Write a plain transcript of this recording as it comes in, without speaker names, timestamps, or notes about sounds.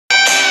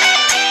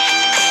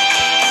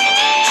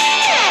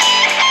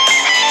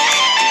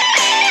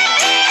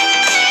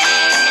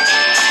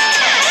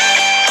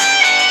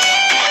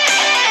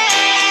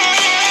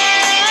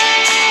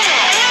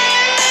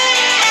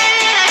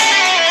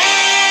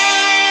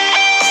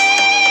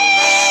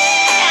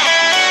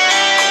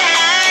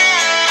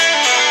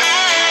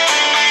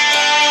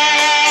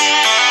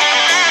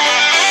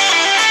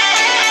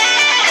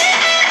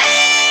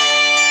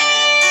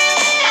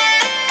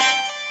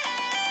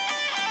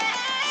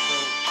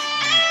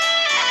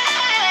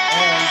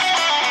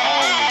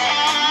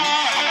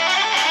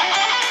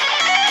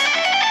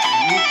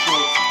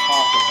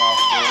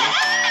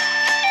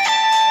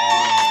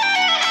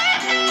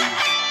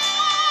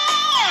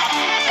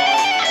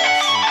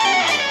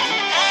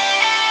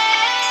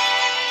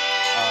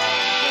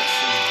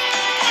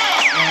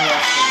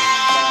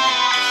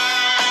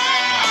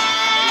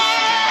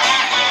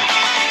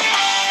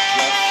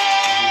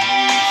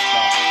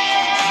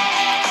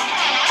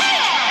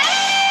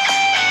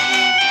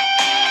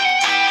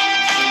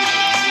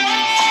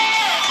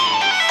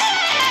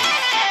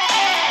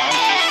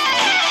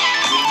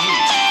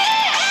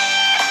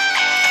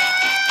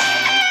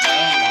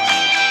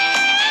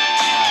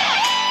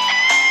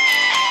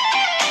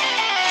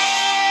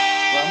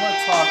want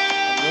to talk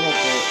a little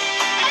bit,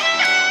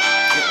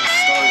 getting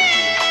started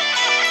here,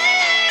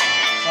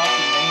 about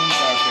the names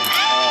I've been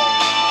called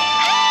in my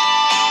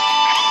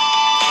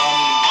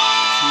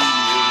 22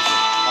 years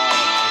of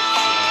politics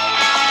that I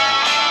was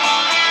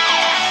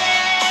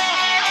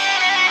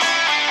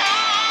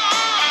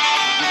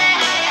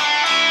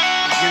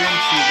we'll get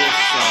into this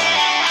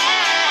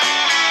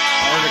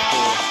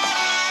article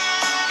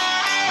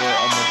where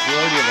a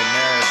majority of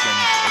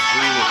Americans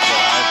agree with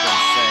what I've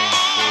been saying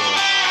for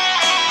a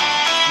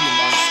few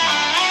months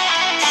now.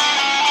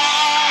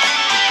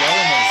 The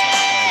government is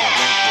not going to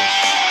relinquish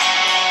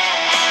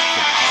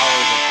the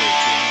power that they've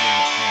gained in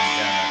the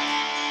pandemic.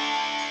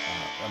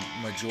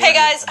 Hey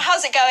guys,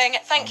 how's it going?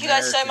 Thank you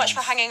guys so much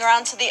for hanging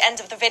around to the end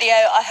of the video.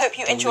 I hope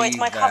you enjoyed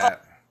my cover.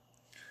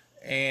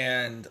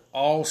 And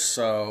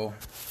also,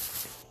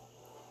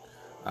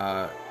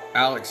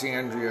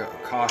 Alexandria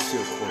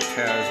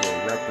Ocasio-Cortez,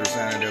 or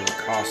Representative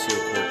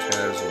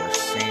Ocasio-Cortez, or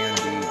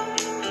Sandy,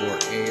 or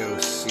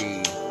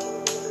AOC.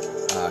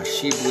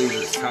 She believes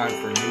it's time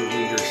for new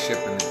leadership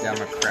in the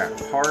Democrat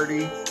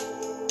Party.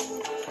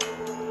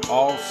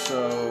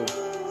 Also,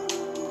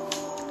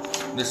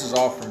 this is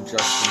all from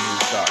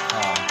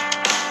justthenews.com.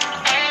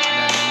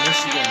 And the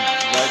Michigan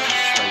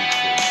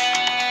legislature,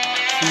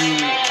 two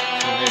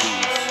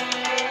committees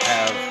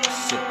have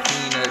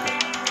subpoenaed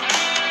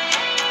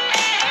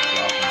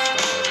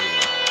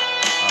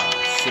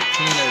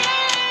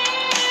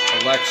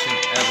election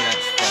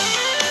evidence from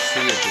the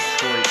city of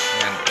Detroit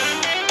and a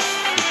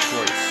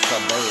Detroit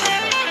suburb.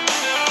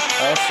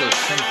 Also,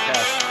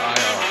 Timcast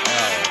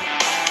IRL,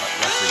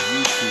 that's a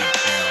YouTube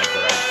channel,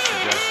 but I'd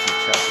suggest you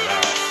check it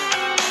out.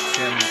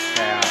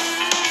 Timcast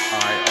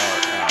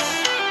IRL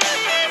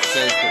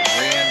says that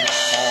Rand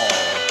Paul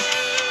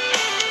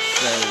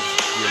says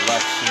the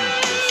election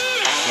is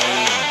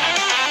stolen.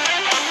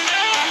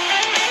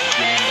 We'll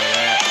get into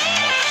that and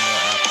much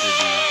more after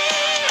the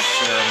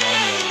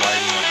ceremonial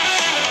lighting of the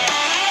cigar.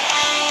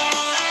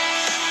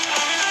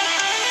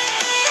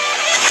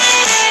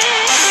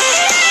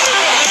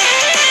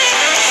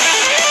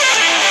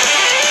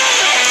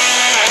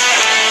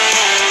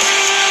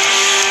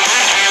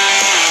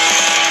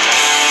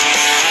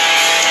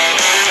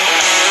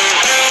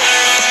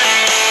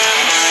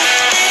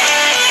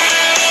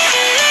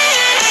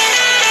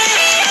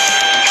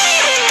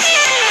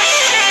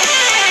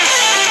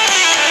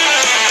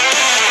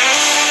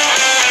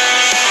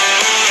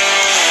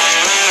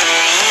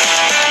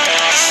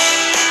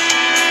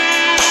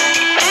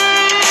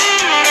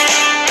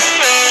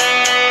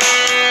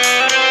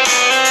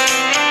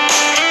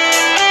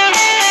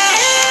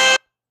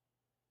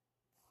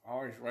 I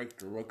always like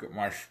to look at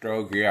my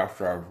stogie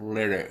after I've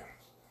lit it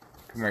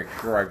to make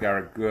sure I got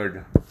a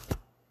good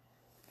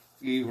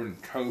even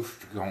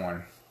toast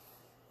going.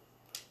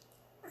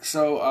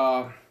 So,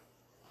 a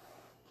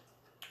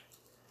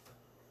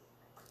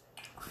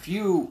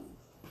few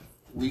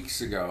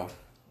weeks ago,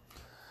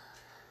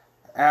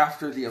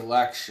 after the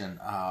election,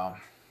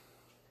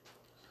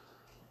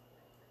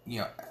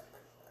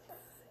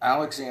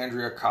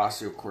 Alexandria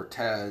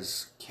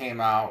Ocasio-Cortez came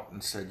out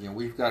and said,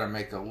 we've got to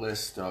make a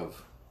list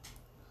of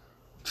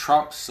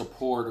Trump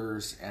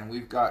supporters, and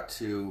we've got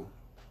to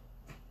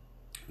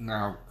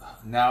now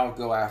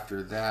go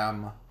after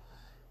them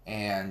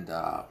and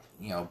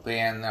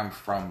ban them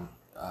from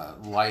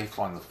life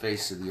on the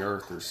face of the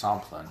earth or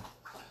something.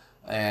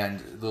 And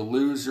the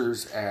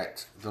losers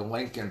at the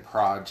Lincoln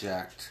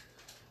Project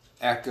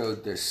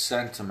echoed this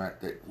sentiment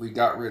that we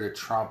got rid of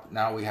Trump,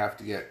 now we have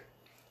to get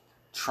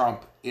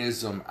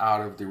Trumpism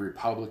out of the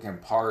Republican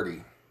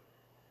Party.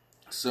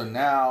 So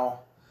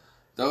now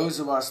those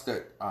of us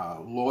that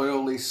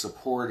loyally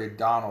supported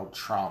Donald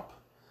Trump,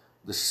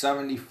 the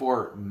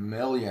 74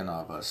 million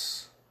of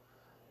us,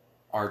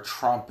 are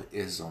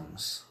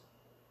Trumpisms.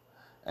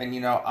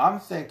 And, I'm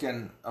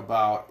thinking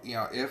about,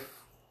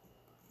 if,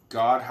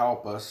 God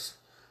help us,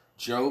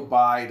 Joe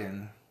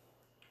Biden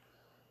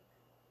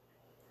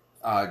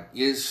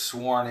is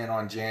sworn in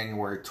on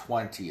January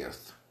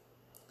 20th,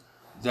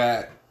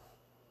 that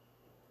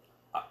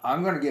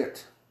I'm going to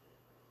get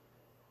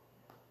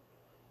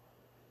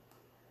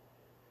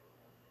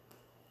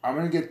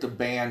the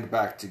band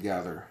back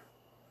together,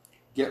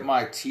 get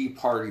my Tea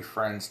Party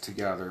friends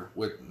together,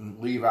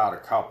 leave out a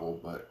couple,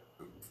 but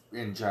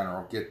in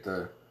general, get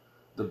the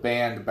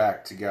band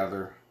back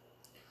together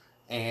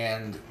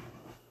and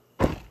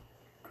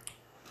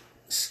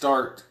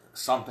start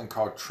something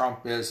called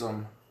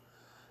Trumpism,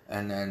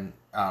 and then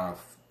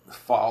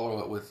follow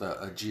it with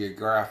a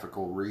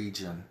geographical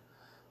region,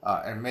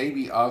 and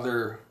maybe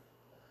other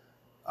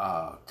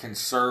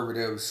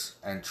conservatives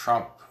and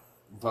Trump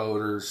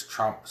voters,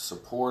 Trump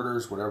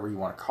supporters, whatever you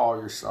want to call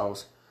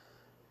yourselves,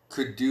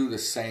 could do the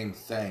same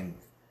thing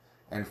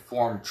and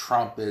form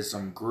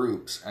Trumpism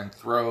groups and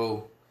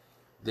throw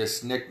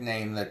this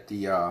nickname that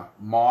the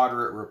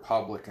moderate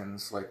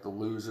Republicans, like the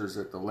losers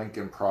at the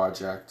Lincoln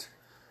Project,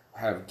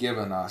 have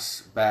given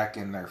us back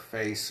in their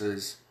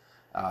faces.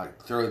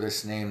 Throw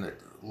this name that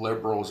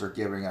liberals are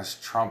giving us,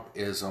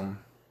 Trumpism,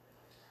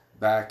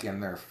 back in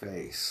their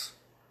face.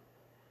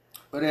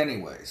 But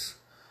anyways,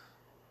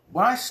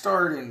 when I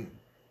started in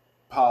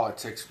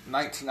politics,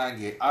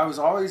 1998, I was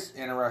always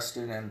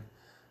interested in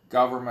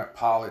government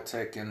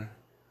politic, and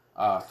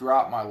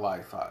throughout my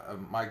life,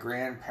 my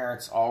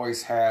grandparents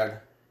always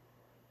had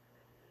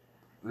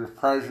the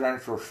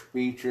presidential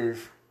speeches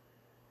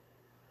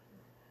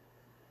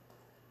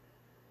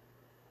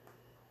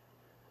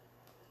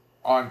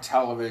on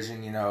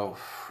television. You know,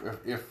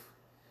 if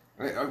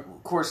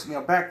of course, you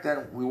know, back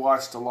then we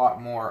watched a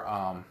lot more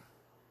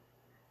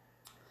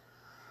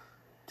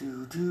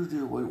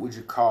what would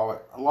you call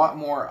it? A lot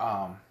more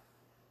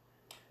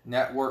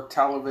network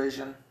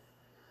television.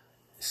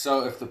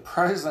 So if the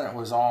president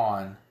was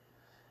on,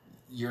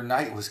 your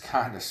night was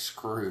kind of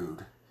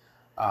screwed.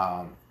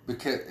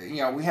 Because, you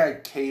know, we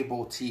had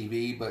cable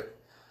TV, but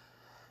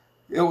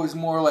it was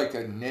more like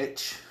a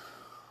niche.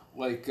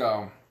 Like,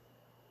 you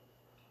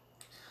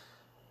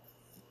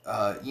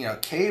know,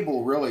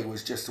 cable really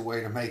was just a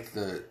way to make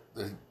the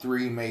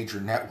three major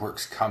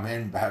networks come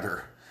in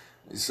better.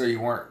 So you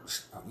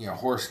weren't, you know,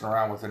 horsing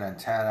around with an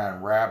antenna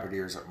and rabbit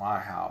ears at my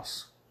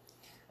house.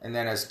 And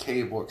then as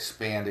cable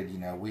expanded, you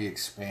know, we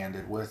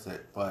expanded with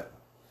it. But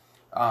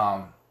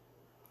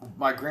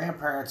my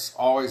grandparents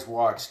always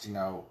watched, you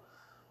know,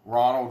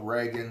 Ronald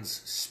Reagan's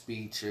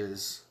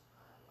speeches,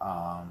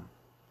 and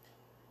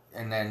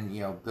then,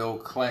 you know, Bill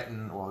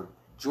Clinton or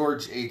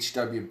George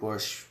H.W.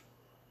 Bush.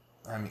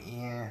 I mean,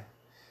 yeah,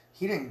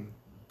 he didn't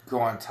go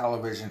on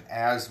television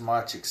as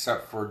much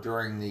except for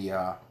during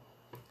the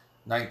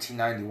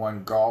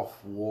 1991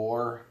 Gulf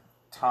War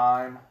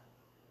time.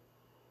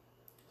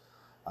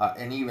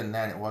 And even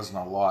then it wasn't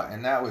a lot.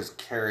 And that was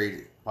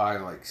carried by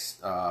like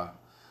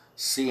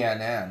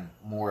CNN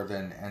more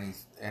than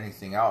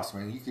anything else. I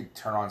mean, you could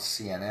turn on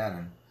CNN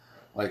and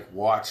like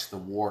watch the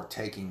war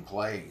taking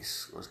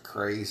place. It was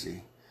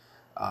crazy.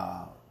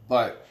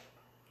 But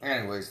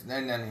anyways,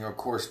 then you know, of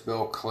course,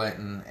 Bill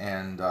Clinton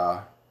and,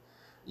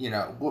 you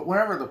know,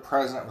 whenever the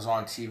president was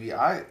on TV,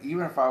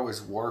 even if I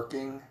was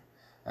working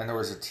and there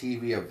was a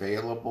TV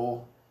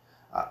available,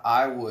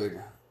 I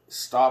would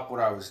stop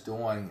what I was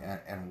doing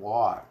and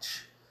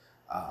watch.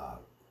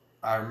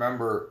 I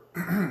remember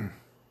it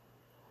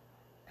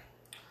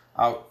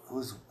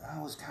was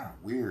kind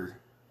of weird.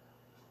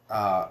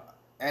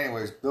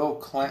 Anyways, Bill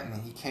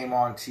Clinton, he came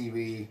on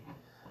TV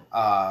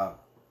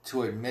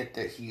to admit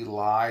that he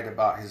lied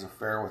about his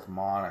affair with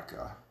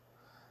Monica.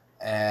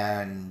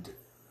 And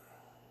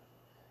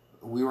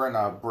we were in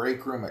a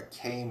break room at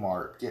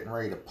Kmart getting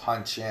ready to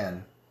punch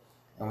in.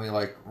 And we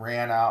like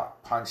ran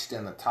out, punched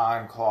in the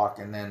time clock,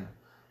 and then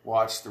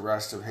watched the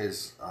rest of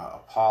his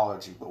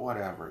apology. But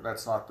whatever,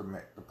 that's not the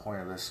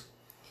point of this.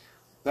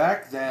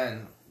 Back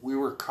then, we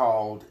were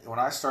called, when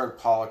I started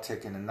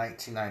politicking in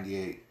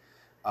 1998,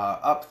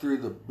 up through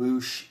the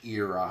Bush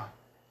era,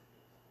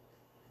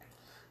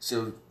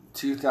 so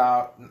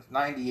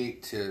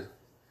 1998 to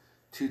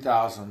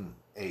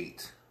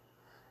 2008,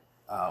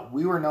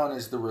 we were known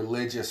as the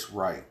religious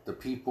right, the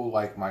people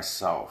like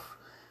myself,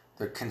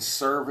 the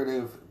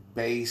conservative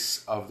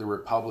base of the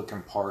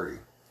Republican Party.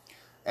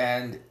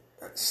 And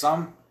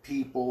some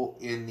people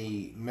in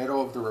the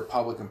middle of the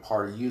Republican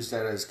Party use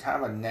that as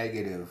kind of a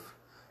negative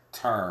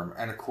term.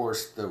 And of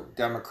course, the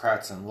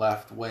Democrats and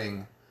left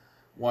wing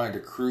wanted to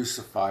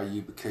crucify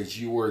you because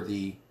you were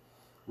the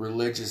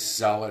religious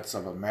zealots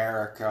of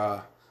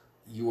America.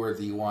 You were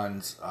the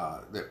ones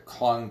that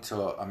clung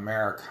to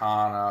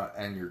Americana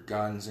and your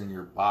guns and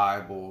your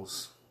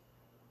Bibles.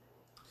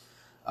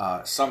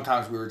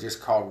 Sometimes we were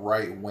just called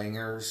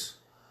right-wingers.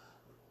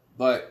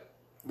 But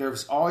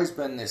there's always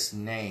been this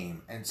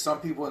name, and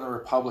some people in the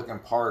Republican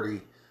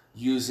Party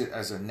use it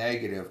as a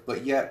negative,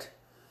 but yet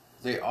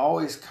they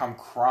always come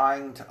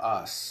crying to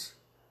us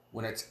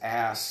when it's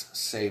ass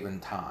saving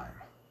time.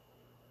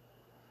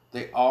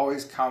 They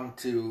always come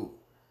to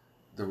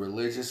the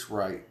religious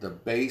right, the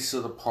base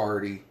of the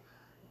party,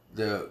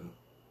 the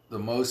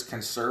most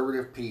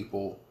conservative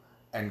people,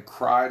 and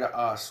cry to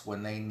us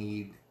when they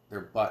need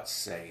their butts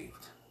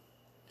saved.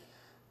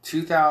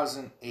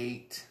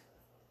 2008,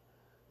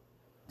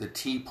 the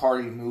Tea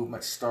Party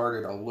movement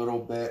started a little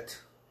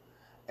bit,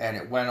 and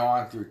it went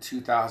on through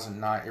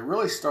 2009. It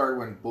really started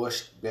when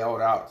Bush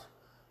bailed out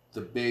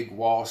the big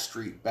Wall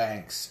Street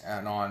banks,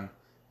 and on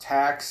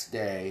tax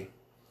day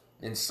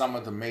in some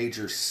of the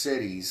major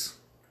cities,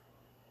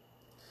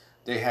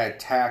 they had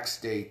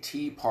tax day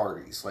tea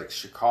parties. Like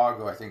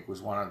Chicago, I think,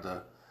 was one of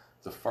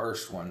the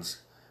first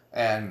ones.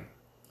 And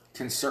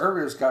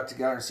conservatives got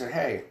together and said,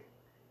 hey,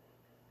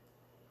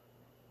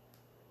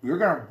 you're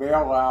going to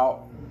bail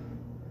out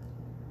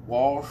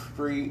Wall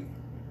Street,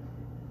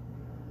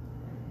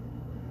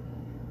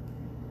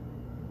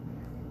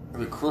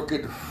 the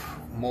crooked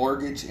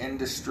mortgage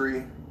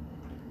industry,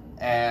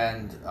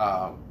 and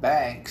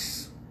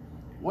banks.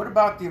 What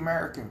about the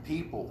American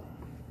people?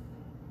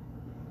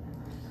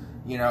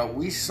 You know,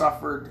 we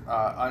suffered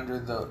under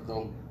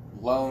the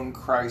loan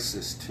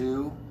crisis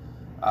too.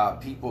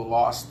 People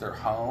lost their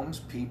homes.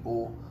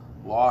 People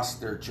lost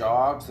their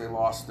jobs. They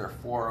lost their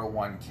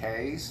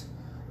 401ks.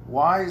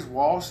 Why does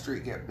Wall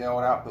Street get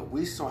bailed out, but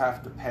we still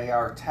have to pay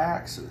our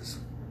taxes?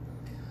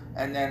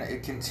 And then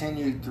it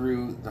continued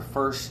through the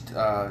first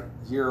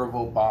year of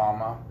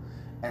Obama.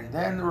 And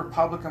then the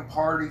Republican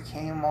Party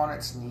came on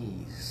its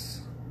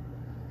knees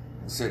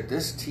and said,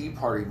 this Tea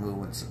Party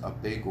movement's a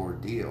big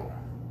ordeal.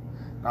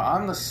 Now,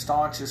 I'm the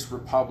staunchest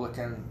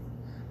Republican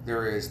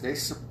there is.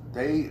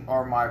 They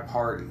are my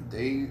party.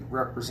 They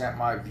represent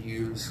my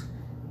views.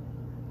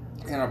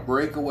 And a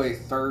breakaway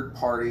third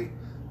party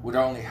would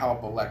only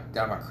help elect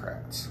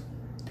Democrats.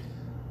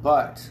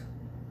 But,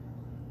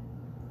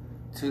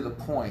 to the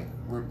point,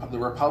 the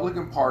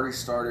Republican Party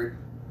started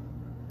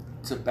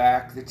to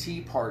back the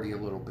Tea Party a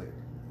little bit.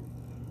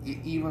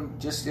 Even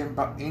just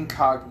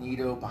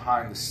incognito,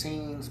 behind the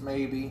scenes,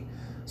 maybe.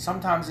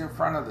 Sometimes in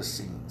front of the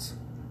scenes.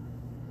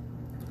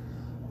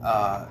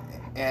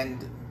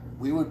 And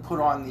we would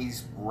put on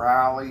these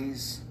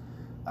rallies.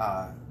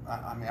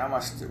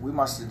 We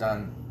must have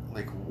done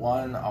like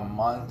one a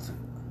month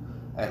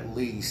at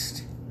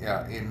least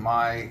in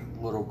my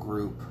little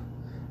group.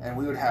 And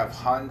we would have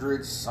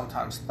hundreds,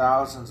 sometimes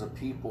thousands of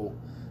people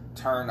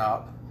turn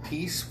up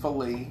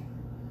peacefully.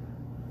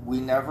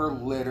 We never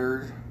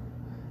littered.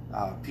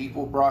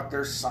 People brought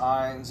their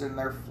signs and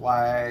their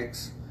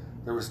flags.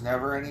 There was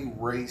never any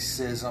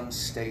racism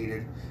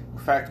stated. In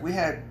fact, we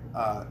had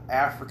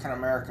African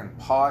American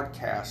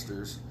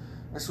podcasters.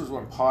 This was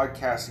when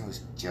podcasting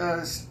was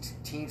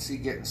just teensy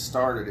getting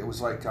started. It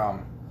was like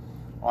on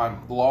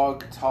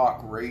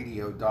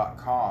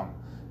blogtalkradio.com.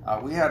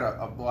 We had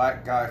a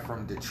black guy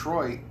from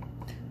Detroit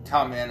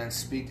come in and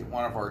speak at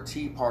one of our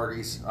tea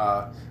parties,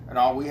 and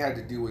all we had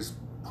to do was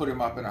put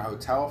him up in a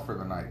hotel for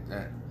the night.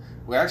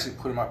 We actually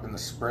put him up in the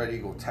Spread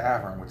Eagle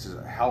Tavern, which is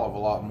a hell of a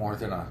lot more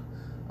than a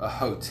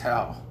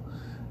hotel.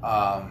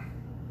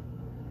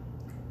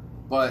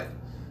 But,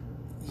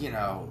 you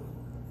know,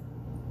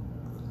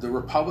 the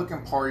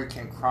Republican Party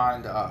came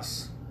crying to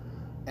us.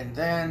 And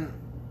then,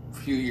 a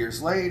few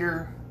years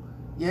later,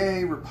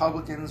 yay,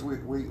 Republicans,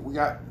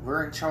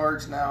 we're in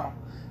charge now.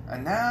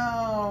 And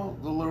now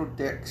the little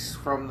dicks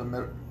from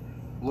the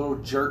little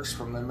jerks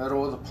from the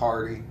middle of the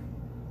party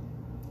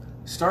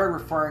started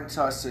referring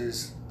to us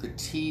as the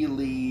tea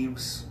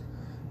leaves.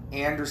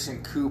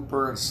 Anderson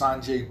Cooper and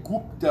Sanjay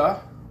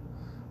Gupta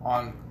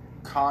on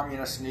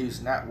Communist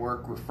News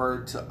Network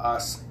referred to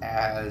us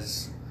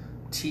as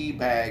tea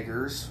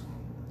baggers.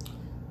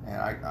 And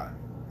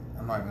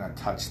I'm not even going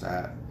to touch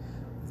that.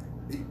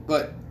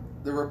 But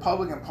the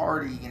Republican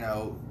Party, you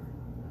know,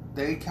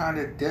 they kind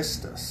of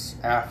dissed us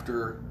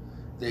after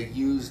they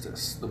used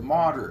us. The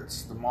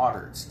moderates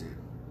did.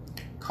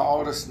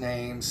 Called us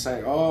names,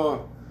 say,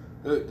 oh,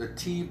 the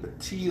tea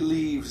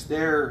leaves,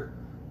 they're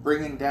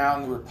bringing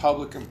down the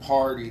Republican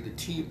Party. The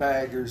tea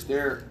baggers,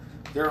 they're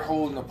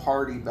holding the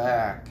party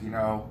back, you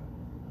know.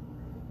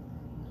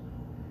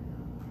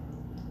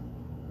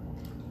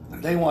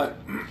 They want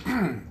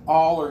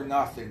all or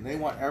nothing. They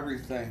want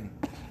everything.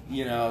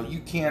 You know, you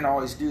can't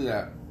always do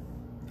that.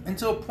 And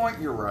to a point,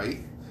 you're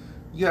right.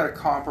 You got to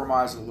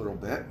compromise a little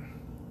bit.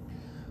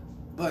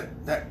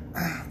 But the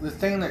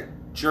thing that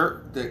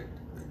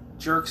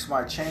jerks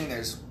my chain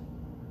is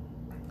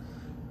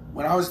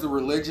when I was the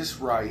religious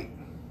right,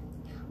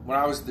 when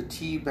I was the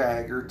tea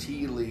bagger,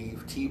 tea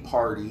leave, tea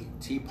party,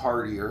 tea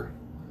partier,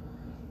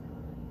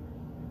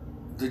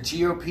 the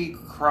GOP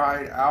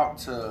cried out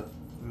to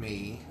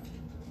me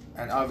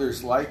and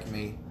others like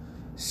me,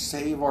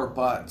 save our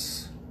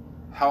butts.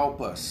 Help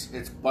us.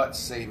 It's butt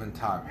saving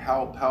time.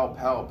 Help, help,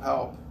 help,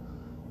 help.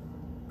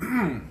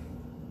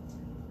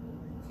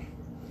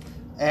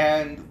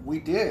 And we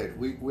did.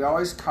 We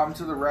always come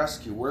to the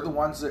rescue. We're the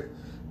ones that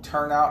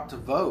turn out to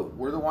vote.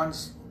 We're the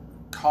ones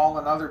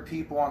calling other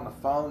people on the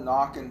phone,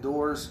 knocking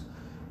doors,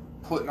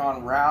 putting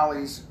on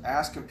rallies,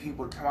 asking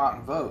people to come out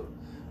and vote.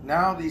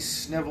 Now these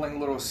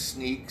sniveling little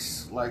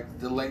sneaks like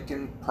the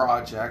Lincoln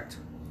Project,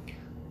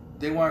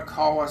 they want to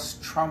call us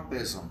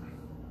Trumpism.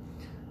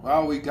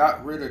 Well, we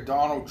got rid of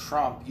Donald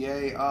Trump,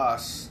 yay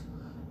us.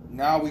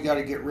 Now we got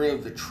to get rid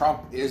of the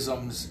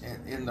Trump-isms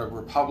in the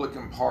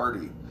Republican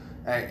Party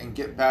and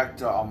get back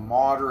to a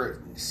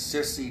moderate,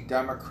 sissy,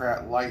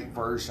 Democrat light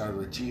version of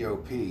the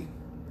GOP.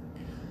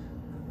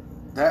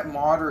 That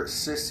moderate,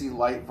 sissy,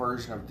 light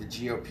version of the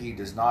GOP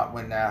does not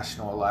win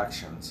national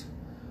elections.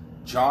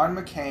 John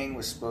McCain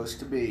was supposed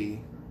to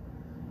be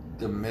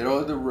the middle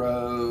of the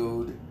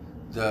road,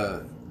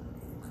 the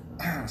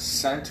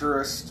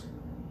centrist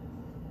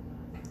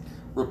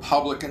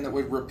Republican that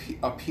would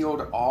appeal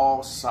to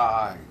all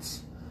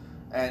sides.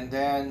 And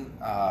then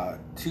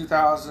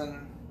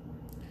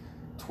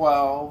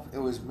 2012, it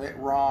was Mitt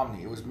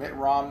Romney. It was Mitt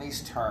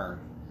Romney's turn.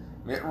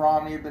 Mitt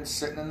Romney had been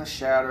sitting in the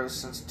shadows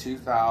since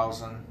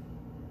 2000.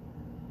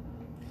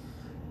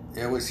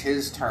 It was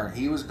his turn.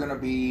 He was going to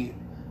be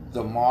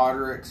the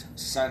moderate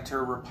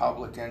center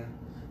Republican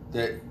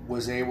that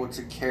was able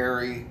to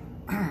carry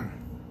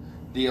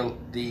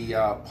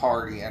the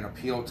party and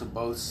appeal to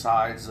both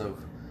sides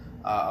of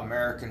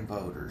American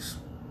voters.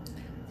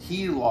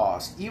 He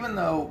lost. Even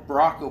though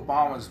Barack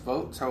Obama's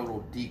vote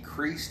total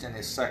decreased in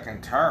his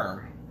second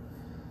term,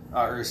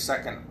 or his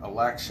second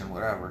election,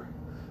 whatever,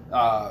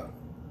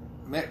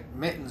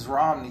 Mittens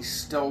Romney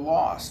still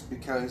lost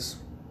because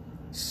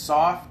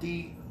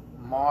softy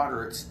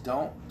moderates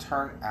don't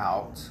turn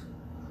out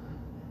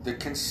the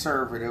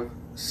conservative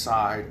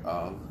side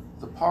of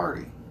the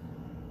party.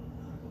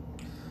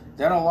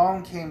 Then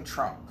along came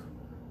Trump.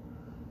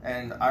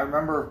 And I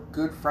remember a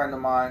good friend of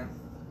mine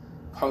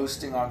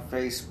posting on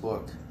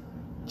Facebook,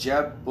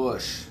 Jeb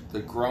Bush,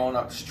 the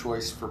grown-up's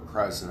choice for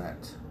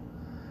president.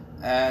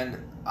 And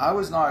I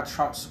was not a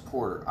Trump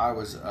supporter. I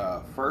was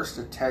first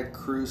a Ted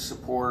Cruz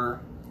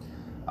supporter.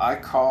 I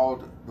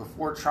called,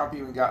 before Trump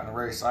even got in the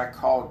race, I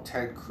called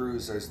Ted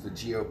Cruz as the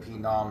GOP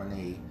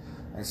nominee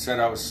and said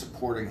I was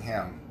supporting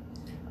him.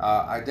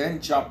 I then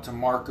jumped to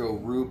Marco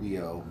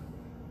Rubio.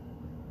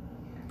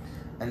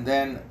 And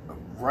then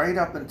right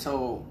up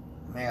until,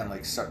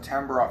 like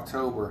September,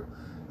 October,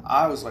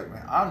 I was like,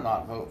 man, I'm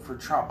not voting for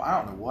Trump. I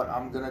don't know what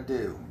I'm going to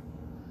do.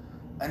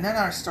 And then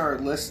I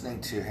started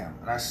listening to him.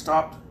 And I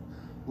stopped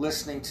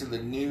listening to the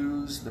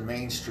news, the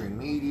mainstream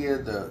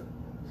media,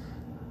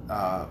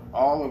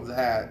 all of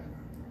that.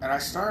 And I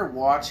started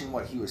watching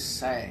what he was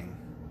saying.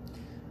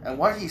 And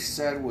what he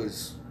said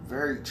was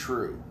very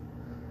true.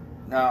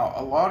 Now,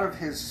 a lot of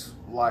his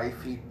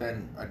life, he'd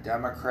been a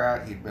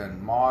Democrat, he'd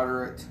been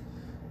moderate.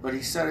 But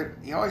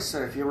he always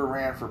said if he ever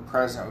ran for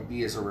president, it would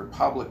be as a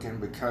Republican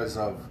because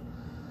of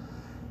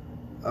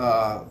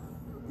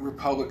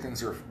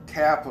Republicans are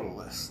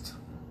capitalist.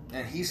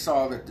 And he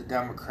saw that the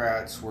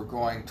Democrats were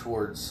going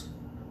towards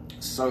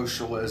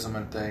socialism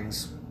and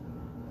things.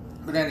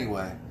 But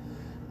anyway,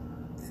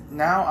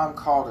 now I'm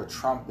called a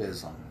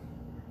Trumpism.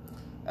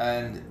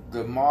 And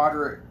the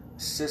moderate,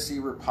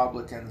 sissy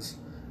Republicans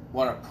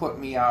want to put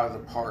me out of the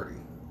party.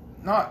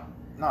 Not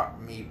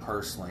me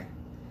personally,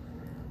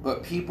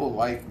 but people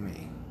like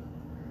me.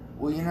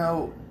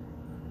 Well,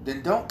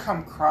 then don't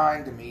come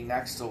crying to me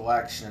next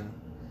election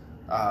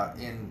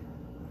in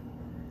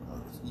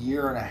a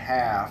year and a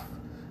half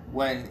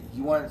when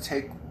you want to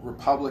take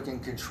Republican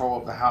control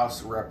of the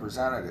House of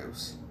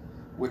Representatives,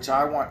 which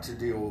I want to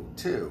do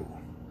too.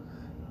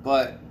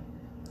 But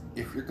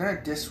if you're going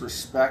to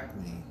disrespect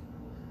me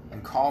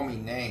and call me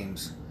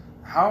names,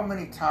 how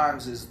many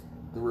times is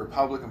the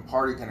Republican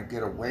Party going to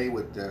get away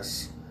with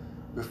this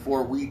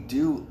before we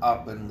do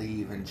up and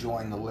leave and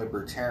join the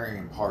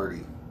Libertarian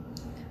Party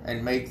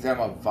and make them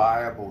a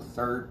viable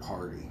third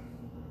party?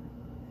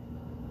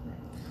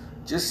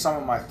 Just some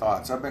of my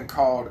thoughts. I've been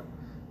called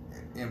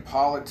in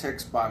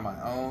politics by my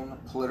own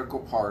political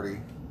party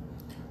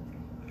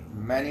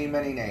many,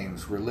 many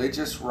names.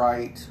 Religious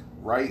right,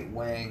 right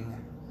wing,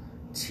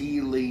 tea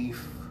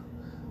leaf,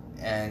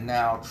 and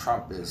now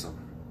Trumpism.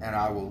 And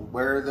I will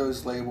wear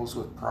those labels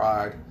with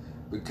pride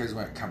because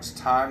when it comes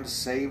time to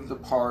save the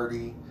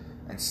party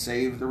and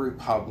save the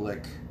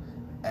republic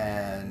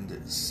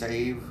and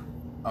save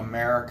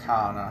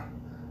Americana,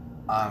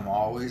 I'm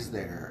always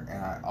there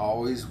and I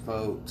always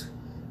vote,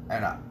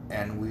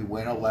 and we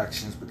win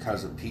elections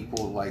because of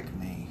people like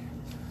me.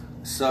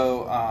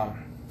 So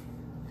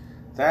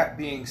that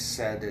being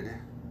said,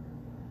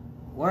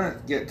 I want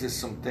to get to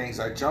some things.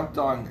 I jumped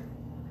on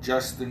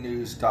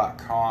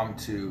justthenews.com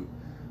to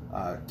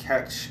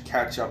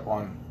catch up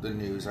on the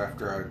news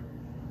after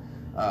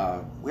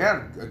we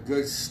had a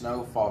good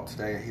snowfall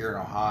today here in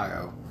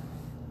Ohio.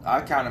 I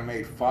kind of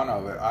made fun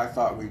of it. I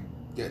thought we'd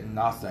get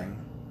nothing.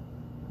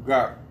 We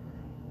got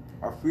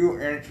a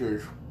few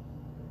inches,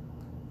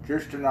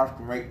 just enough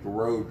to make the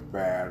roads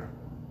bad.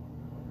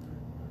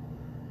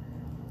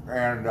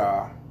 And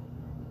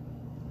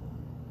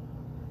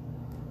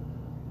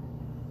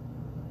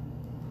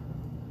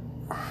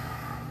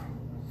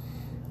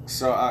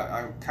so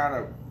I kind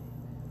of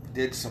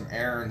did some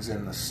errands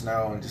in the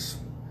snow and just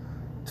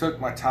took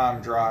my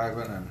time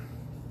driving, and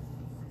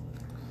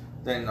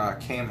then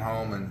came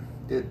home and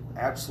did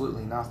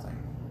absolutely nothing.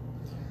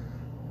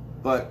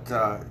 But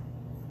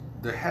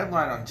the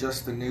headline on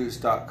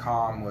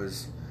justthenews.com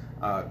was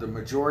the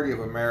majority of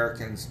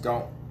Americans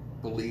don't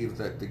believe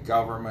that the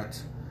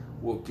government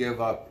will give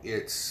up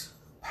its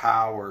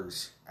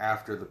powers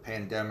after the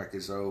pandemic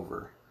is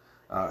over.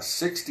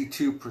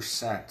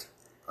 62%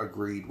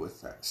 agreed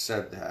with that,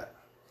 said that.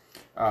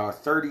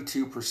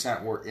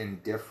 32% were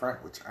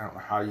indifferent, which I don't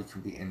know how you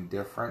can be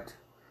indifferent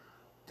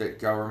that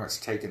government's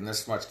taking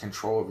this much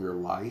control of your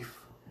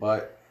life,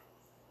 but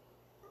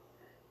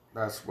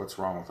that's what's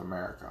wrong with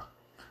America.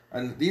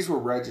 And these were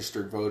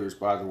registered voters,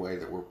 by the way,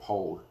 that were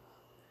polled.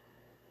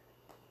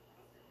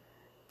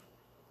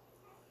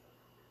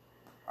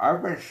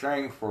 I've been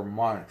saying for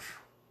months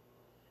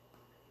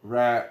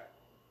that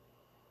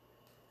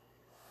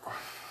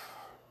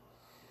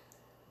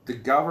the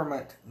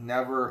government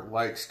never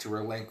likes to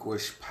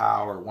relinquish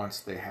power once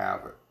they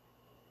have it.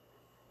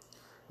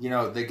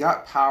 They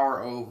got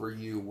power over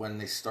you when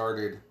they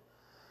started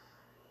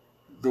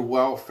the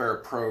welfare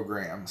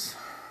programs.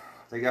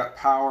 They got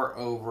power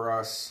over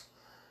us.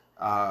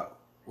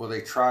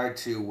 They tried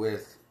to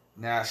with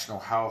national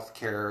health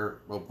care,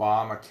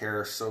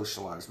 Obamacare,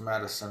 socialized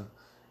medicine,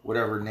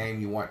 whatever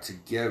name you want to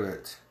give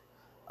it.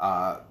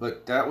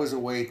 But that was a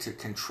way to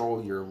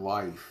control your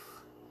life,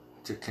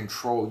 to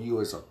control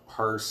you as a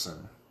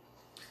person.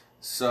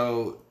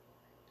 So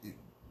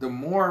the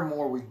more and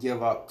more we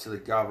give up to the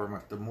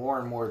government, the more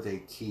and more they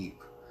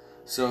keep.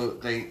 So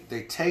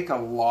they take a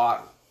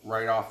lot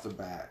right off the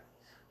bat.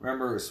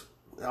 Remember,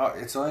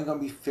 it's only going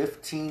to be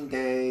 15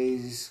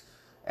 days,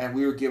 and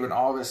we were given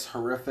all this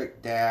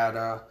horrific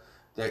data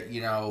that,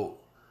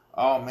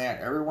 oh man,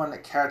 everyone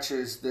that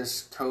catches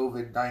this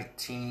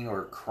COVID-19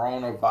 or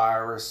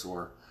coronavirus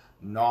or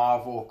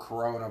novel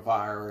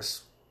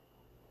coronavirus,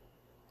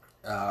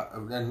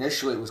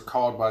 initially it was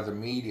called by the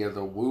media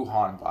the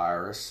Wuhan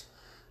virus.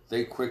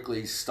 They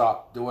quickly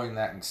stopped doing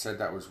that and said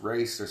that was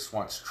racist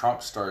once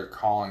Trump started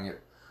calling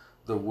it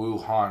the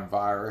Wuhan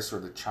virus or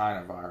the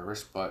China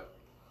virus. But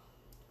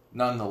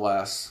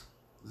nonetheless,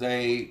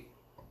 the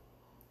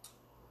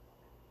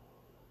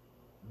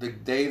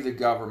day the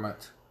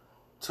government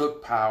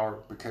took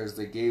power because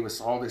they gave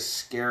us all this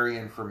scary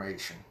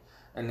information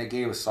and they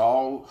gave us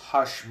all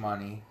hush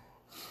money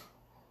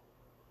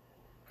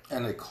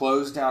and they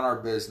closed down our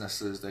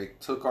businesses, they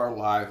took our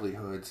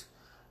livelihoods.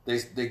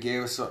 They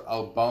gave us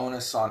a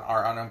bonus on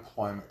our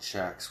unemployment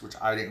checks, which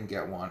I didn't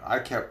get one. I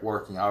kept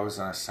working. I was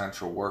an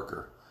essential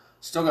worker.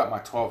 Still got my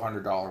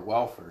 $1,200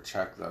 welfare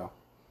check, though.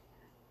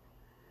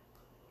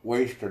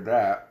 Wasted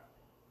that.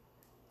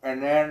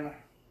 And then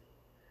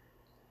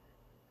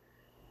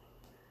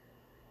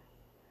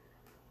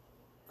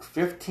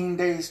 15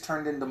 days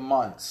turned into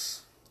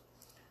months.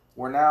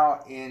 We're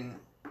now in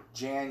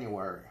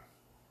January.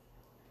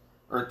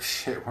 We're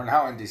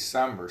now in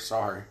December,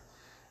 sorry.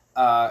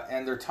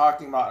 And they're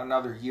talking about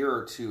another year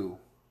or two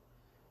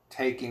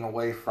taking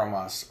away from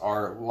us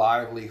our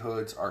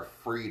livelihoods, our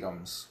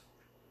freedoms.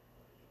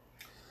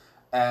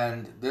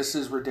 And this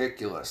is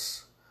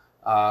ridiculous.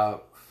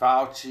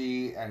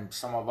 Fauci and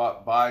some of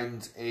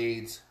Biden's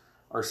aides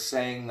are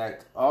saying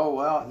that, oh,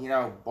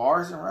 well,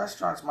 bars and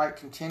restaurants might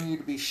continue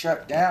to be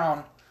shut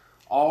down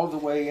all the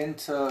way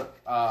into,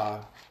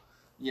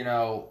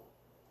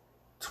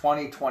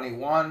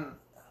 2021.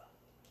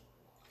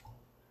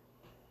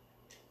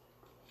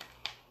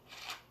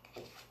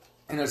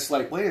 And it's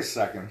like, wait a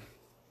second.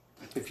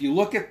 If you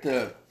look at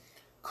the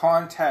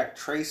contact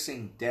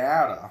tracing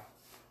data,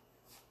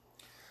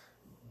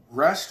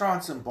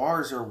 restaurants and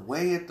bars are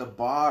way at the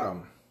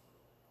bottom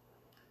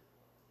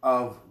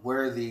of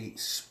where the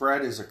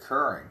spread is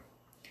occurring.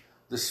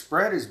 The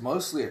spread is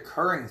mostly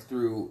occurring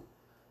through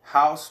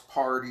house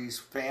parties,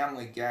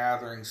 family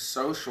gatherings,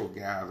 social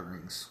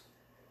gatherings,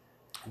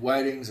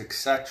 weddings,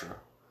 etc.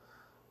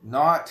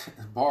 Not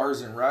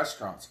bars and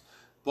restaurants.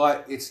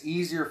 But it's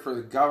easier for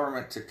the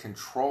government to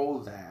control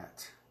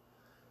that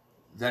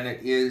than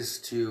it is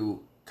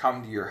to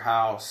come to your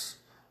house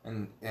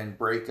and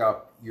break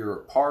up your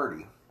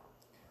party.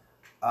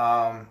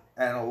 And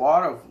a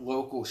lot of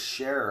local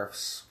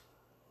sheriffs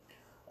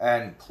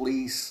and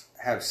police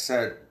have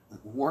said,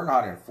 we're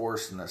not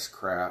enforcing this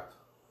crap.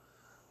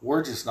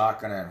 We're just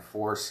not going to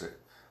enforce it.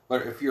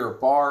 But if you're a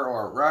bar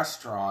or a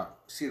restaurant,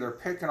 see, they're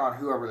picking on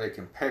whoever they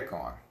can pick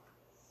on.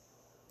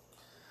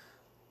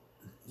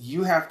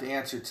 You have to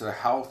answer to the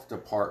health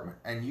department,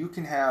 and you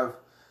can have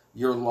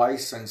your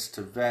license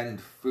to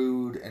vend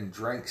food and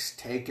drinks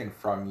taken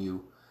from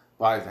you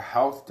by the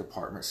health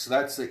department. So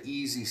that's the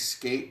easy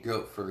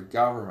scapegoat for the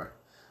government.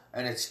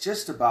 And it's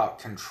just about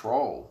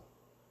control.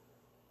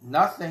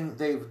 Nothing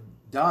they've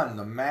done.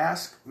 The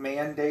mask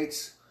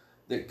mandates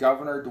that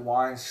Governor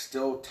DeWine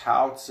still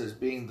touts as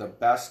being the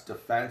best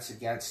defense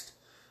against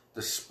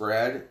the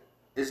spread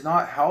is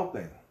not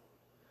helping.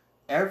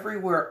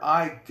 Everywhere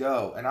I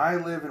go, and I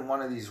live in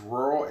one of these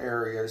rural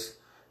areas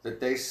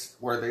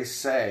where they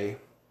say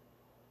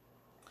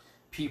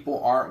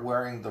people aren't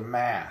wearing the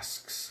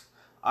masks.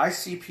 I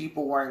see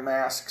people wearing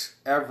masks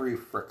every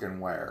frickin'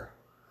 where.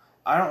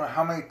 I don't know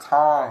how many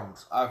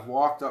times I've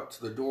walked up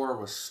to the door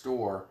of a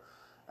store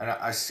and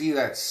I see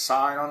that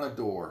sign on the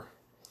door.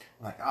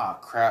 I'm like, oh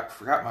crap,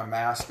 forgot my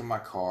mask in my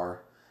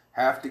car.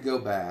 Have to go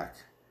back.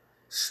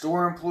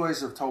 Store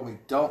employees have told me,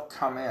 don't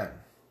come in.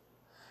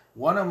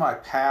 One of my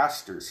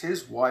pastors,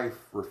 his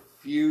wife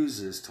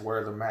refuses to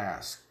wear the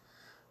mask.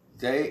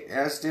 They,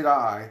 as did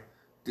I,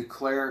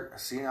 declared,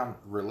 see, I'm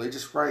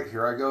religious right,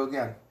 here I go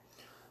again.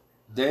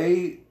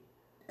 They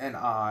and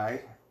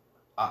I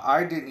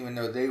didn't even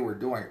know they were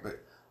doing it,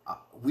 but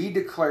we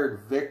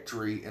declared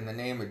victory in the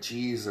name of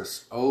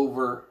Jesus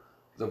over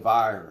the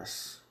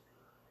virus.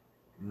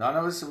 None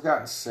of us have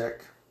gotten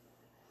sick.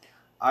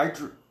 I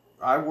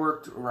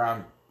worked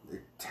around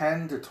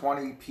 10 to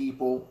 20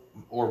 people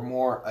or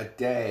more a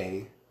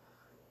day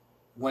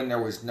when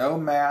there was no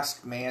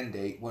mask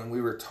mandate, when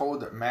we were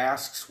told that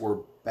masks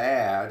were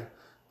bad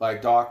by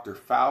Dr.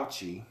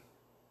 Fauci.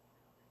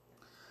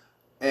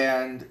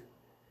 And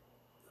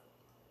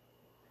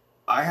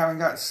I haven't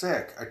gotten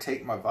sick. I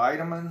take my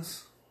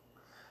vitamins.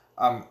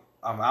 I'm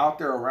out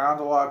there around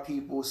a lot of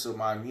people, so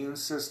my immune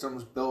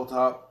system's built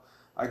up.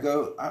 I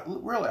go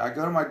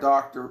to my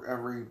doctor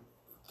every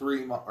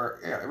 3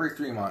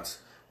 months.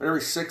 But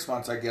every 6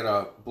 months I get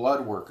a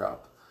blood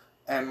workup.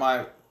 And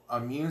my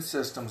immune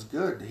system's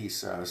good, he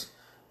says.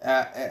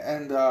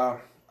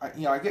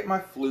 I get my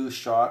flu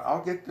shot.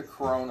 I'll get the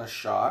corona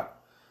shot.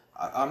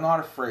 I'm not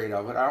afraid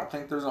of it. I don't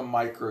think there's a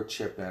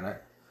microchip in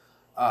it.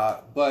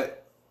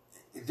 But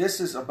this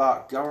is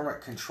about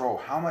government control.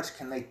 How much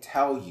can they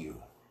tell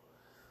you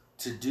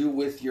to do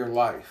with your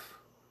life?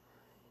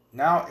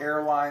 Now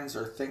airlines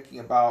are thinking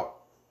about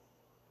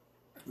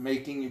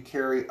making you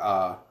carry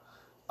a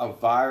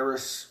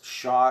virus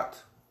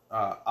shot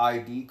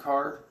ID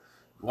card.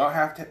 We don't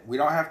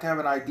have to have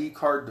an ID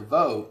card to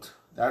vote.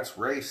 That's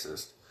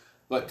racist.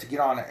 But to get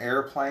on an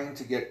airplane,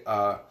 to get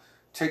a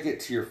ticket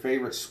to your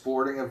favorite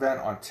sporting event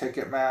on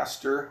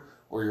Ticketmaster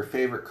or your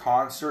favorite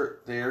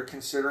concert, they are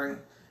considering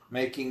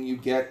making you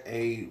get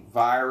a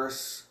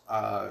virus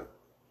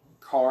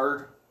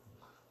card,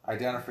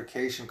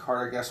 identification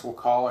card, I guess we'll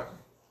call it.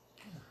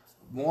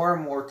 More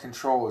and more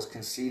control is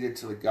conceded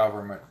to the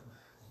government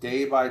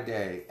day by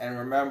day. And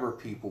remember,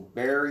 people,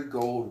 Barry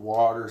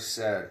Goldwater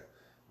said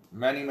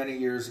many, many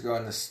years ago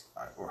in this,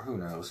 or who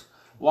knows,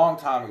 long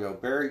time ago,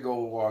 Barry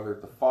Goldwater,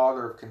 the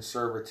father of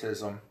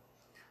conservatism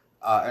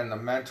and the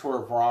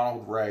mentor of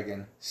Ronald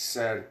Reagan,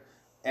 said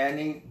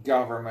any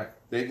government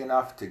big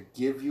enough to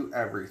give you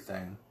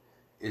everything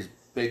is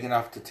big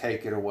enough to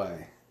take it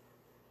away.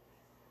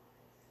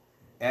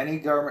 Any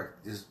government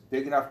is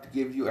big enough to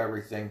give you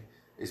everything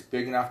is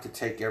big enough to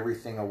take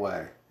everything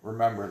away.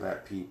 Remember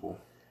that, people.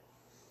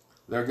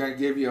 They're going to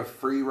give you a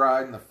free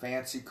ride in the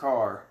fancy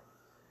car,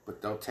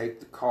 but they'll take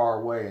the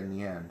car away in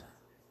the end.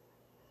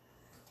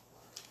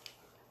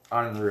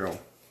 Unreal.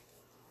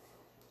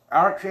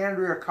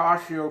 Alexandria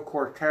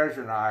Ocasio-Cortez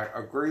and I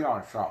agree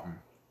on something.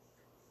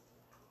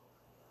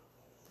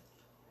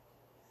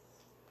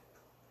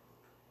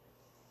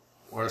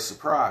 What a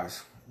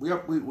surprise. We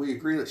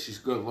agree that she's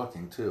good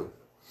looking too.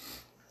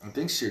 I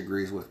think she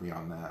agrees with me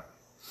on that.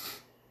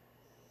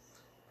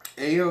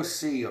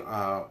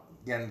 AOC,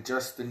 again,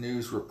 just the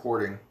news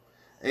reporting.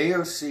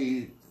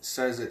 AOC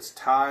says it's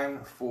time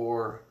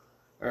to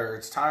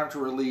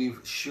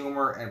relieve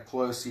Schumer and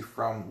Pelosi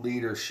from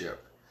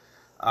leadership.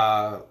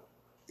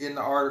 In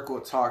the article,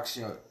 it talks,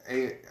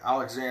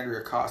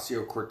 Alexandria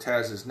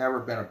Ocasio-Cortez has never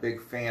been a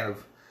big fan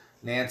of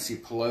Nancy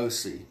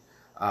Pelosi.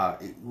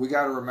 We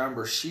got to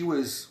remember, she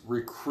was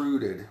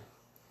recruited.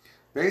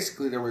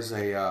 Basically, there was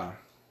a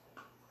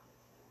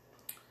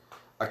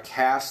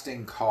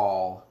casting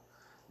call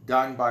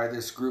done by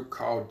this group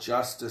called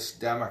Justice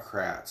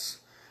Democrats.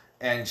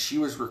 And she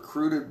was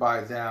recruited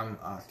by them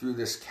through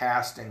this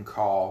casting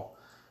call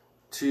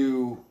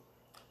to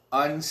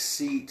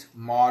unseat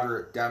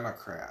moderate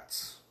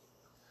Democrats.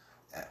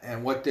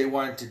 And what they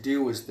wanted to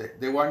do was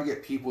that they wanted to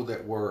get people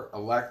that were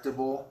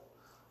electable.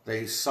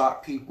 They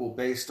sought people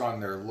based on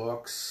their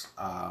looks,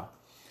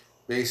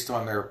 based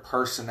on their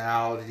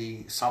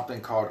personality, something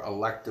called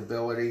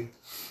electability.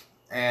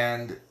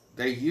 And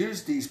they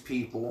used these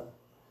people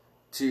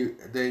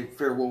they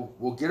figure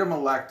we'll get them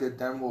elected,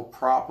 then we'll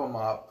prop them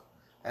up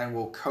and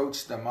we'll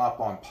coach them up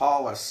on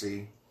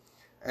policy,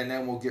 and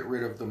then we'll get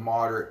rid of the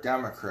moderate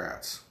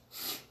Democrats.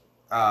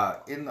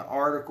 In the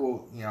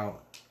article,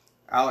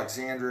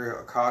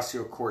 Alexandria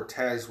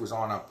Ocasio-Cortez was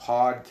on a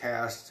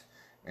podcast,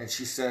 and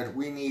she said,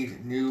 we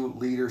need new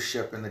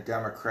leadership in the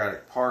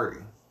Democratic Party.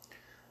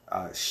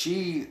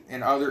 She,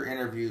 in other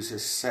interviews,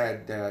 has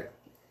said that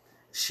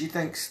she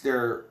thinks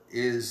there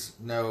is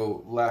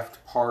no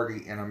left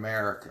party in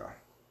America.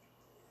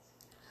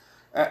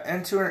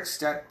 And to an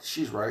extent,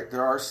 she's right.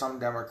 There are some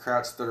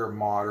Democrats that are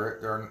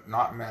moderate. There are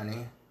not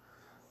many,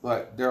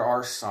 but there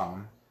are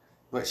some.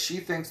 But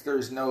she thinks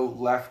there's no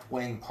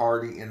left-wing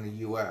party in the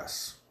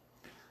U.S.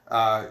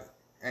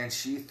 And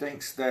she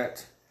thinks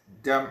that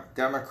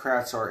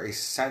Democrats are a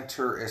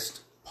centrist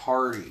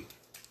party.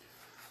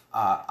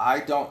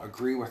 I don't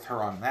agree with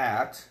her on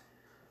that.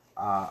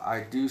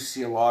 I do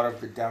see a lot of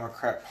the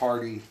Democrat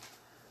Party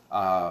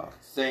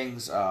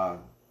things,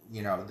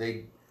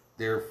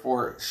 they're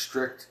for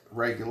strict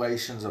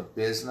regulations of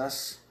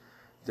business.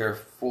 They're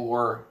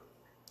for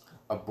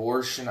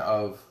abortion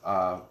of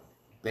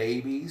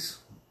babies,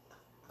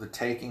 the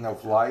taking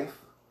of life.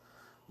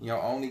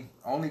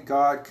 Only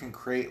God can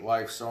create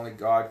life, so only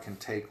God can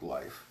take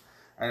life.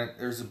 And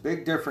there's a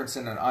big difference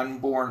in an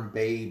unborn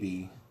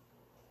baby.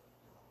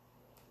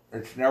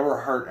 It's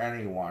never hurt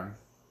anyone.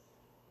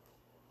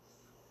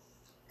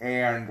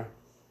 And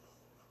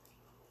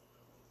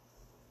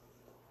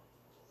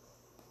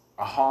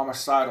a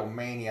homicidal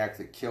maniac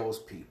that kills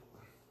people.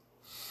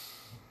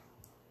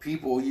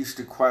 People used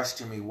to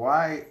question me,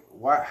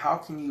 how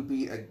can you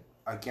be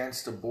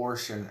against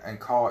abortion and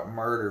call it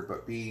murder,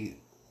 but be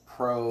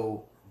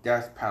pro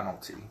death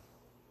penalty?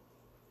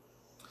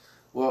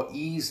 Well,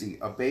 easy.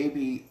 A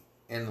baby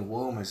in the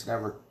womb has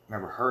never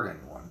hurt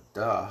anyone.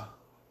 Duh.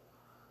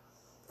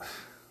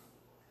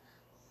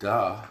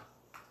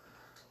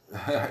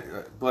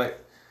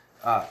 But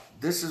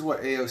this is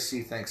what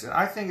AOC thinks, and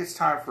I think it's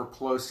time for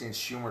Pelosi and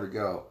Schumer to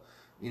go.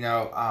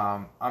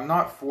 I'm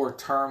not for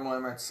term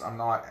limits. I'm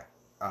not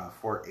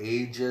for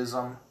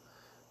ageism,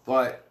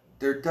 but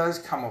there does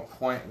come a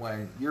point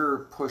when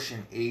you're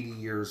pushing 80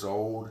 years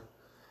old,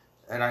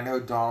 and I know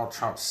Donald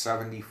Trump's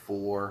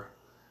 74,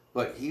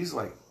 but he's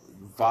like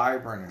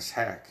vibrant as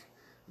heck.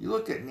 You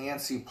look at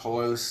Nancy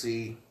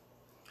Pelosi,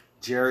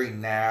 Jerry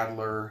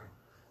Nadler,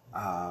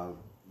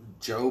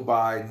 Joe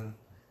Biden.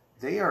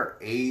 They are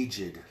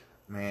aged,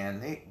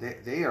 man.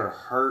 They are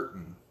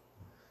hurting.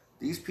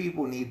 These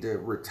people need to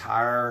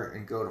retire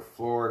and go to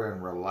Florida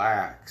and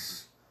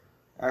relax.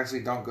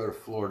 Actually, don't go to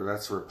Florida.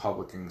 That's a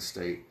Republican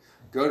state.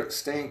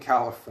 Stay in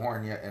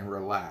California and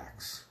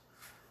relax.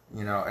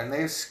 You know, and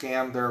they've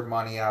scammed their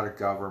money out of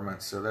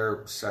government, so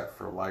they're set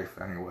for life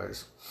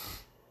anyways.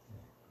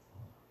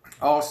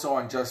 Also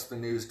on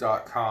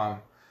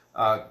justthenews.com,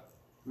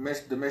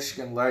 the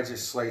Michigan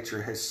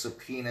legislature has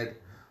subpoenaed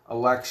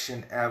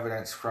election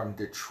evidence from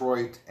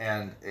Detroit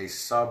and a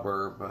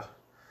suburb.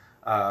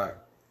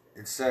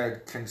 It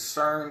said,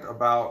 concerned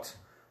about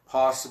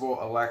possible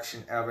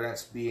election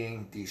evidence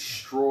being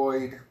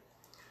destroyed,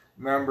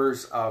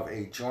 members of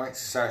a joint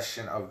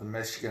session of the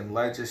Michigan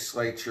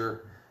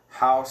legislature,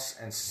 House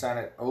and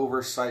Senate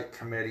oversight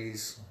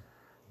committees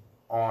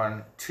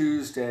on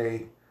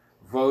Tuesday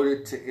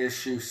voted to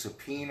issue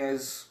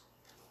subpoenas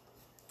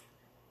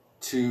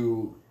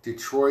to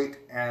Detroit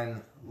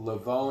and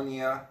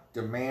Livonia,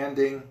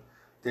 demanding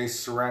they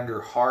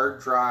surrender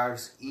hard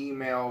drives,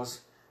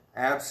 emails,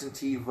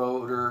 absentee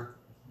voter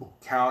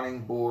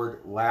counting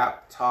board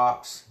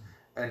laptops,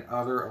 and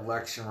other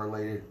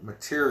election-related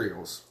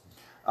materials.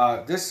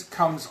 This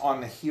comes on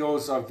the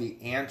heels of the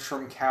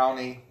Antrim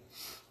County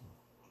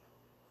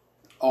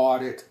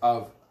audit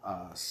of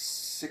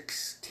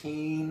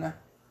 16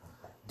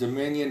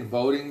 Dominion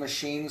voting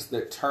machines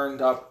that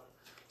turned up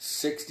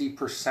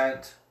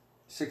 60%,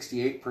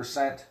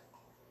 68%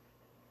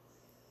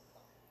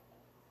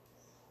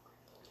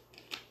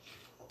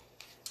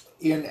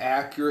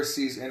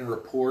 inaccuracies in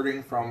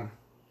reporting from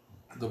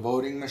the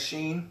voting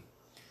machine.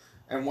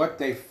 And what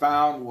they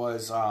found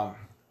was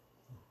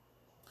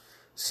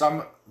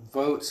some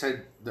votes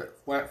that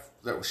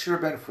should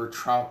have been for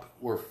Trump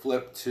were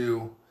flipped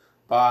to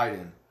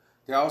Biden.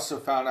 They also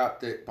found out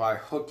that by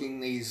hooking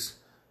these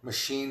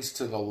machines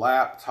to the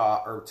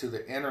laptop or to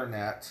the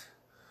internet,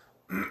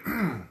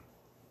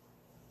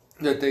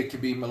 that they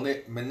could be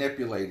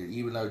manipulated,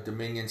 even though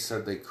Dominion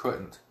said they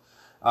couldn't.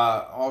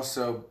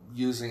 Also,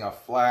 using a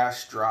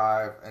flash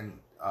drive and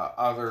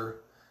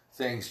other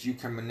things, you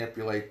can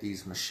manipulate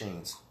these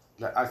machines.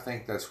 I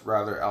think that's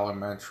rather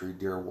elementary,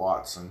 dear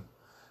Watson.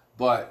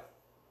 But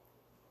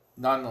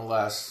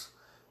nonetheless,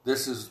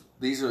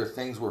 these are the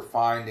things we're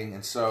finding.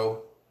 And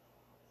so,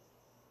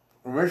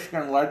 the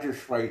Michigan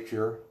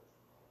legislature,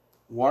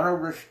 one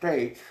of the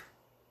states,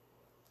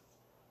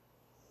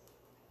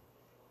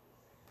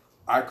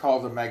 I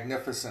call the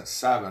Magnificent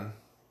Seven,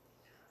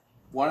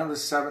 one of the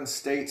 7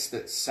 states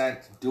that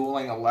sent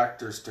dueling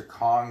electors to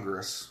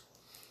Congress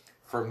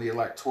from the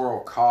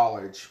Electoral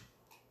College,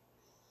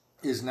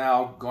 is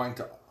now going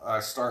to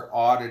start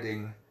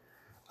auditing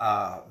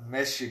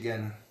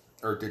Michigan,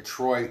 or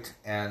Detroit,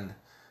 and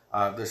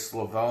this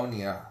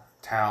Livonia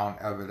town,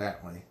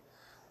 evidently.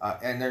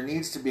 And there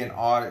needs to be an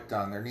audit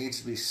done. There needs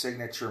to be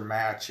signature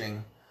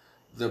matching.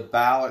 The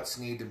ballots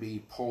need to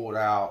be pulled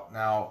out.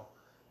 Now,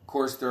 of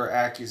course, there are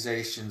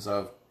accusations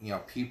of,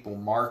 people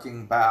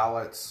marking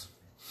ballots,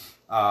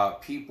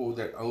 people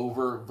that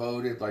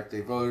overvoted, like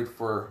they voted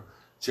for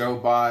Joe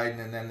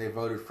Biden and then they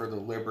voted for the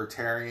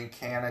Libertarian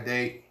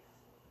candidate.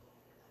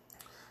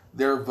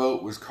 Their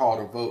vote was called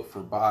a vote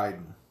for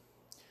Biden.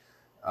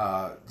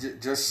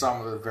 Just some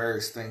of the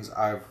various things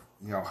I've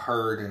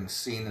heard and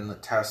seen in the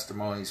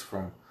testimonies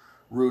from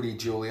Rudy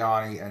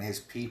Giuliani and his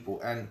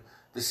people, and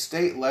the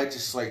state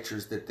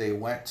legislatures that they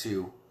went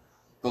to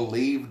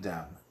believed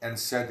them and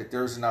said that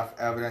there's enough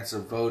evidence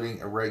of voting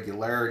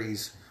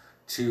irregularities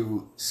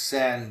to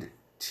send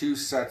 2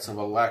 sets of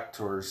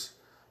electors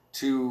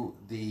to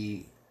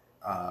the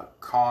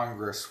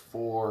Congress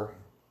for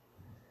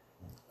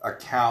a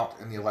count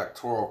in the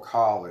Electoral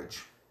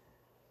College.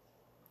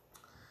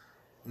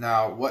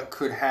 Now, what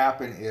could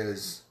happen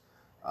is,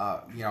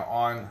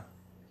 on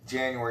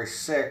January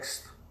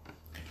 6th,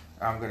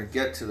 I'm going to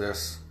get to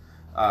this,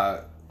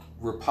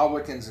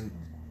 Republicans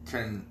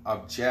can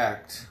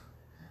object,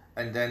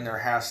 and then there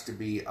has to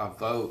be a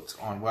vote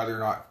on whether or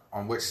not,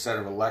 on which set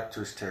of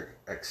electors to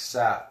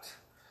accept.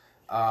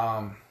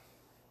 And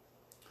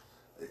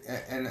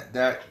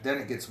that then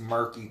it gets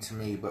murky to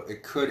me, but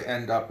it could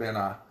end up in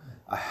a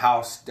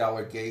House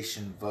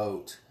delegation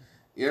vote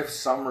if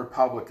some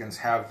Republicans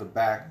have the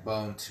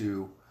backbone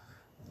to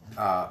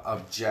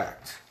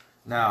object.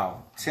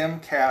 Now,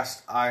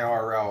 Timcast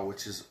IRL,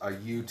 which is a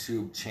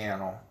YouTube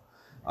channel,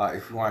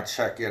 if you want to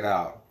check it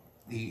out,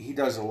 he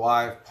does a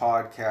live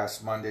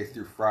podcast Monday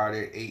through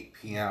Friday at 8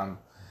 p.m.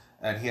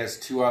 And he has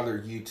 2 other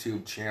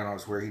YouTube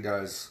channels where he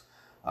does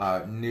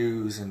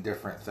news and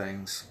different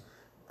things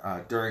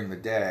during the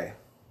day.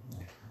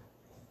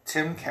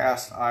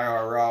 Timcast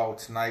IRL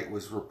tonight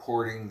was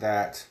reporting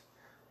that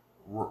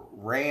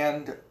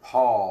Rand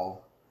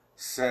Paul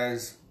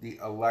says the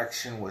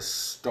election was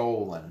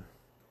stolen.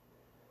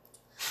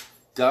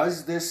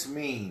 Does this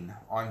mean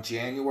on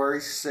January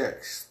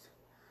 6th,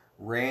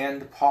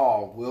 Rand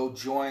Paul will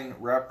join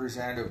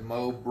Representative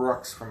Mo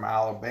Brooks from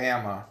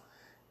Alabama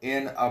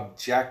in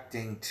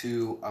objecting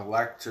to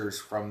electors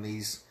from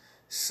these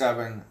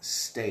 7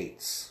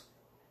 states.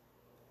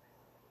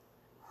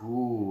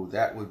 Ooh,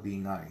 that would be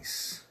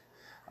nice.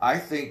 I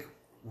think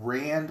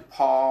Rand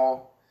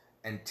Paul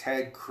and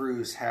Ted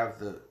Cruz have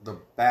the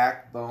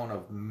backbone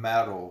of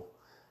metal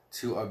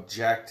to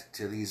object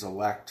to these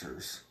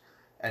electors.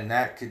 And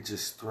that could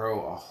just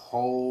throw a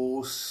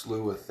whole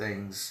slew of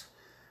things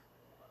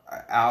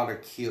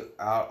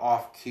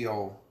off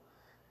keel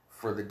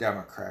for the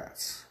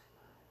Democrats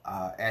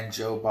and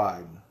Joe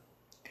Biden.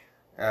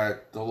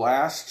 The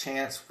last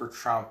chance for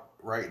Trump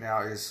right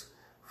now is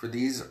for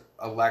these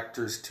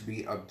electors to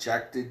be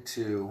objected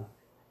to,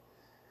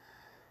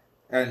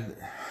 and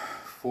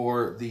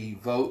for the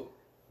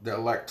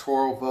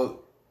electoral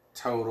vote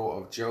total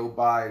of Joe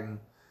Biden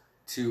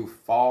to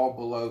fall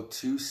below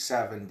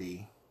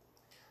 270,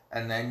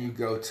 and then you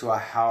go to a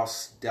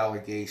House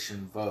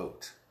delegation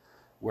vote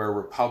where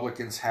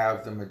Republicans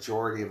have the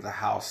majority of the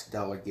House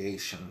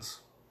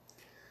delegations.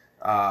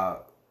 I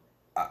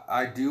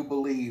do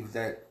believe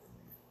that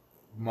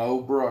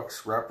Mo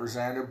Brooks,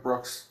 Representative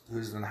Brooks,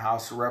 who's in the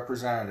House of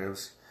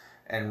Representatives,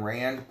 and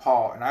Rand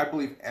Paul, and I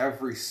believe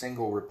every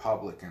single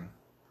Republican,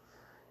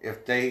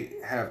 if they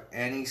have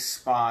any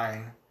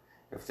spine,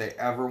 if they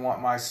ever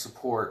want my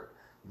support,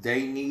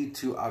 they need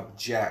to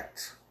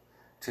object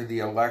to the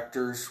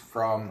electors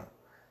from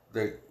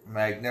the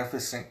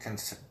magnificent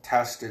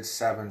contested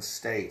 7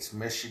 states: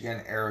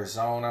 Michigan,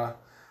 Arizona,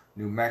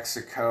 New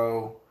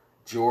Mexico,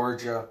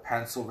 Georgia,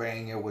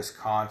 Pennsylvania,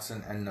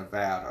 Wisconsin, and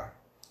Nevada.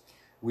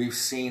 We've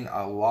seen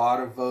a lot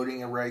of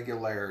voting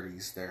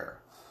irregularities there.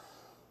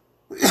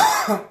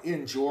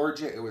 In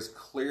Georgia, it was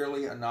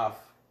clearly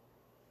enough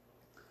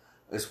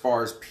as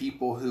far as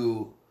people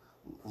who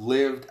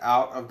lived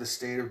out of the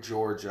state of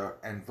Georgia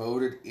and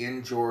voted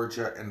in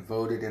Georgia and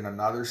voted in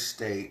another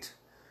state,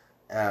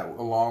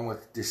 along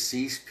with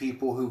deceased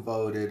people who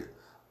voted,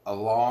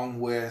 along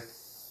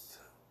with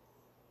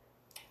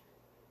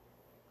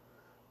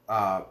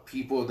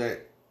people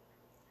that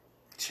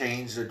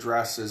changed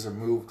addresses and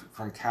moved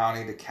from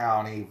county to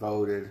county,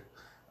 voted,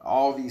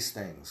 all these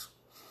things.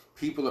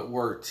 People that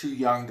were too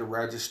young to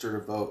register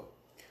to vote.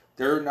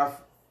 There are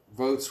enough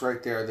votes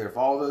right there that if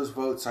all those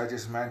votes I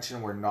just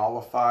mentioned were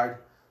nullified,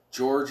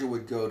 Georgia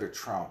would go to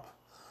Trump.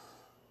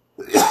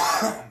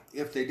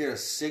 If they did a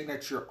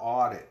signature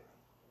audit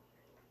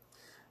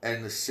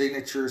and the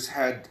signatures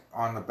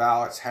on the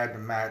ballots had to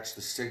match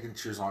the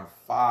signatures on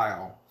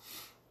file,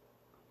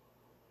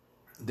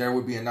 there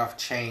would be enough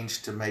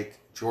change to make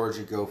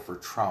Georgia go for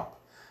Trump.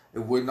 It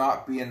would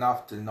not be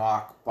enough to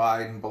knock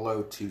Biden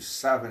below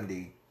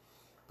 270,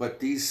 but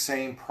these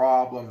same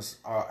problems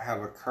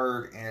have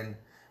occurred in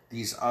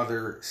these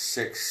other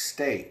 6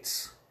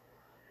 states.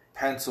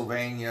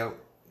 Pennsylvania,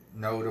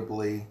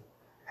 notably,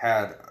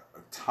 had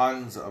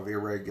tons of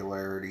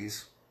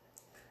irregularities.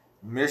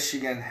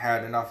 Michigan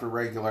had enough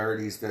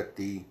irregularities that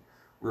the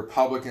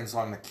Republicans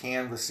on the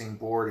canvassing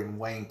board in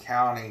Wayne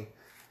County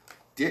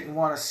didn't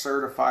want to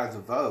certify the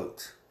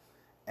vote.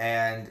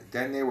 And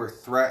then they were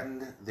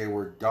threatened, they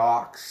were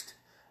doxxed,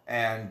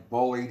 and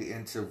bullied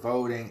into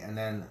voting. And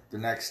then the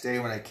next day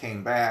when they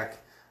came back,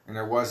 and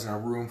there wasn't a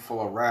room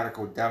full of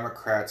radical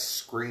Democrats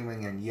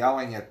screaming and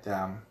yelling at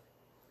them,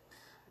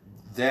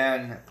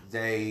 then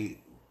they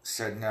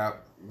said, no,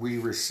 we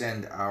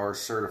rescind our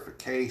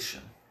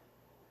certification.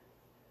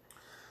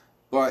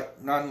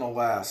 But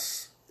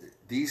nonetheless,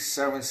 these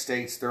 7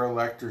 states, their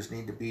electors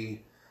need to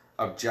be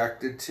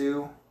objected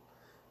to.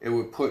 It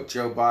would put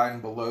Joe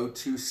Biden below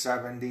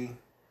 270,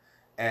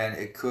 and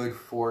it could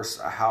force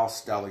a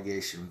House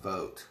delegation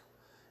vote.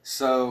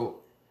 So,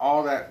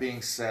 all that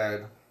being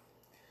said,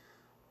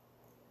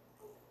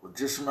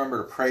 just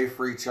remember to pray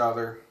for each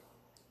other.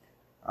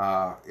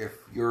 If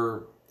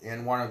you're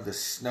in one of the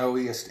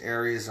snowiest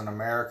areas in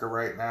America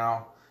right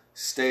now,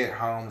 stay at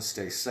home,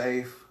 stay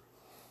safe.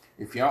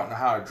 If you don't know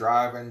how to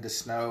drive into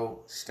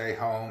snow, stay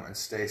home and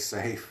stay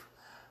safe.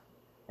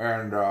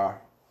 And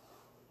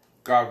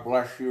God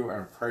bless you,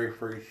 and pray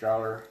for each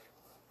other.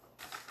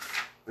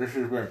 This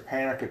has been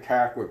Panic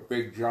Attack with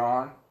Big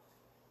John.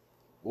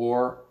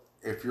 Or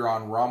if you're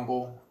on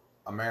Rumble,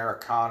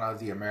 Americana,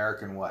 the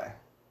American Way.